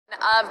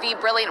of the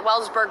brilliant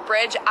Wellsburg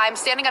Bridge. I'm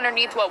standing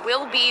underneath what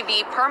will be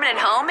the permanent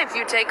home. If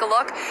you take a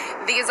look,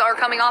 these are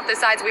coming off the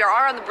sides. We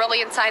are on the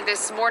brilliant side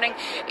this morning,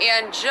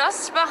 and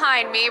just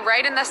behind me,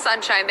 right in the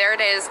sunshine, there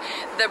it is.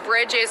 The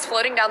bridge is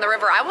floating down the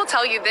river. I will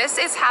tell you, this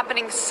is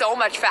happening so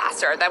much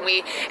faster than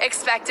we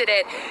expected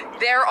it.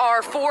 There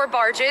are 4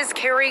 barges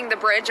carrying the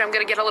bridge. I'm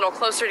going to get a little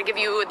closer to give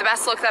you the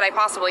best look that I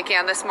possibly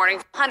can this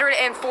morning.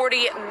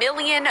 $140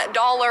 million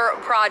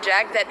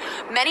project that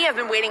many have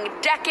been waiting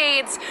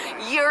decades,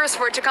 years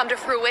for it to come to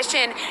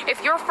fruition.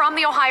 If you're from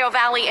the Ohio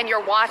Valley and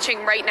you're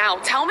watching right now,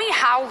 tell me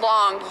how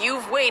long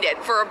you've waited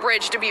for a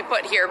bridge to be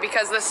put here,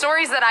 because the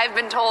stories that I've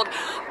been told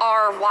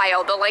are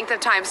wild, the length of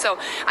time. So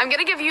I'm going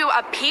to give you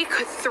a peek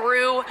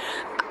through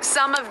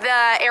some of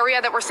the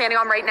area that we're standing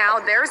on right now.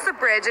 There's the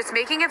bridge. It's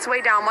making its way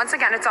down. Once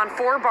again, it's on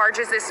 4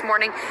 barges this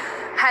morning,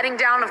 heading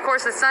down. Of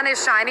course, the sun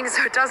is shining,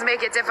 so it does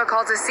make it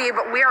difficult to see,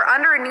 but we are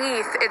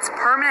underneath its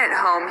permanent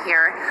home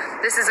here.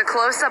 This is a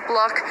close-up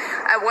look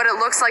at what it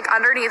looks like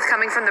underneath,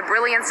 coming from the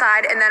Brilliant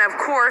side, and then, of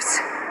course,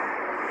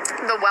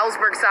 the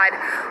Wellsburg side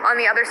on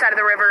the other side of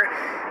the river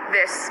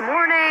this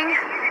morning.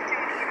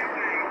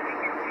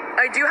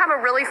 I do have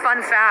a really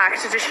fun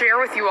fact to share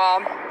with you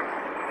all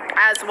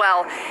as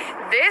well.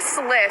 This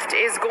lift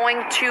is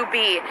going to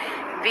be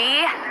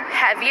the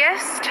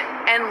heaviest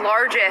and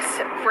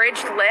largest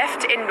bridge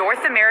lift in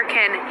North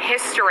American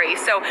history.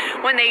 So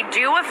when they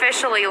do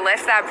officially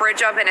lift that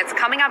bridge up, and it's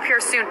coming up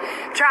here soon,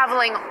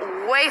 traveling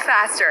way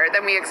faster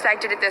than we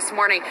expected it this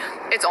morning.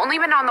 It's only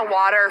been on the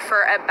water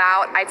for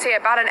I'd say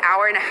about an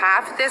hour and a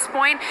half at this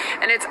point,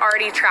 and it's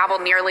already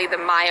traveled nearly the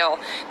mile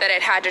that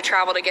it had to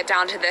travel to get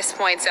down to this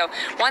point. So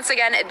once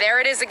again, there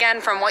it is again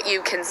from what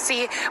you can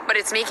see, but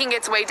it's making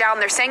its way down.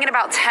 They're saying in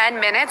about 10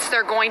 minutes,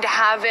 they're going to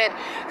have it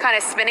kind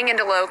of spinning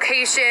into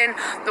location.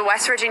 The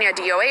West Virginia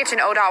DOH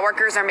and ODOT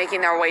workers are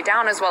making their way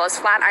down, as well as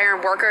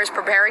Flatiron workers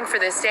preparing for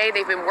this day.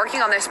 They've been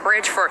working on this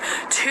bridge for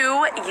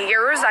 2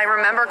 years. I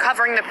remember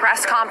covering the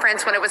press conference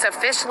when it was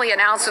officially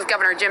announced with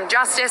Governor Jim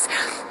Justice.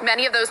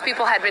 Many of those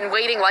people had been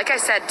waiting, like I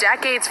said,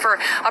 decades for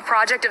a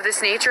project of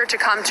this nature to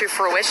come to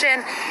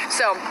fruition.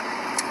 So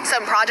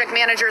some project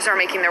managers are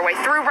making their way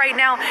through right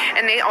now,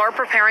 and they are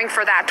preparing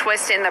for that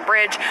twist in the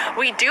bridge.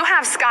 We do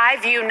have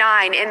Skyview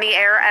 9 in the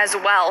air as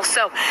well.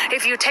 So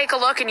if you take a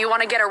look and you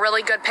want to get a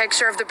really good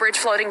picture of the bridge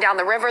floating down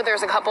the river,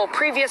 there's a couple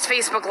previous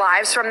Facebook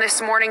Lives from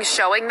this morning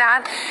showing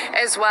that,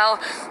 as well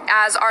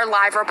as our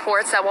live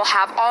reports that we'll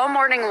have all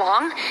morning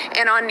long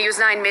and on News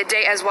 9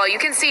 midday as well. You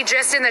can see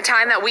just in the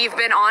time that we've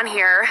been on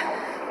here,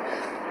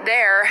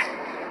 there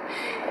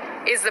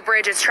is the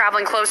bridge. It's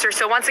traveling closer.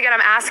 So once again,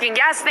 I'm asking,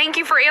 yes, thank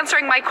you for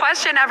answering my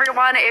question,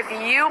 everyone. If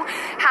you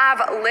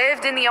have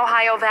lived in the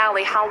Ohio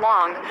Valley, how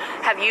long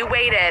have you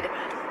waited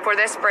for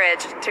this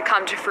bridge to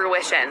come to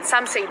fruition?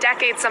 Some say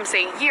decades, some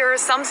say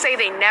years, some say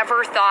they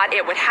never thought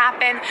it would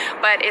happen,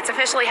 but it's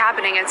officially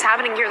happening. It's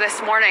happening here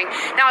this morning.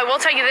 Now, I will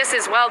tell you this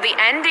as well, the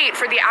end date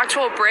for the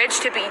actual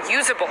bridge to be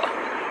usable,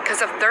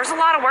 because there's a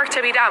lot of work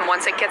to be done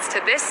once it gets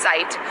to this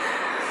site,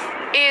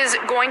 is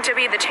going to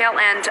be the tail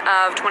end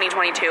of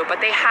 2022, but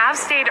they have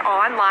stayed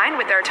online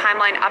with their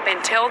timeline up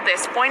until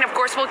this point. Of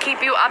course, we'll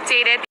keep you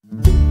updated.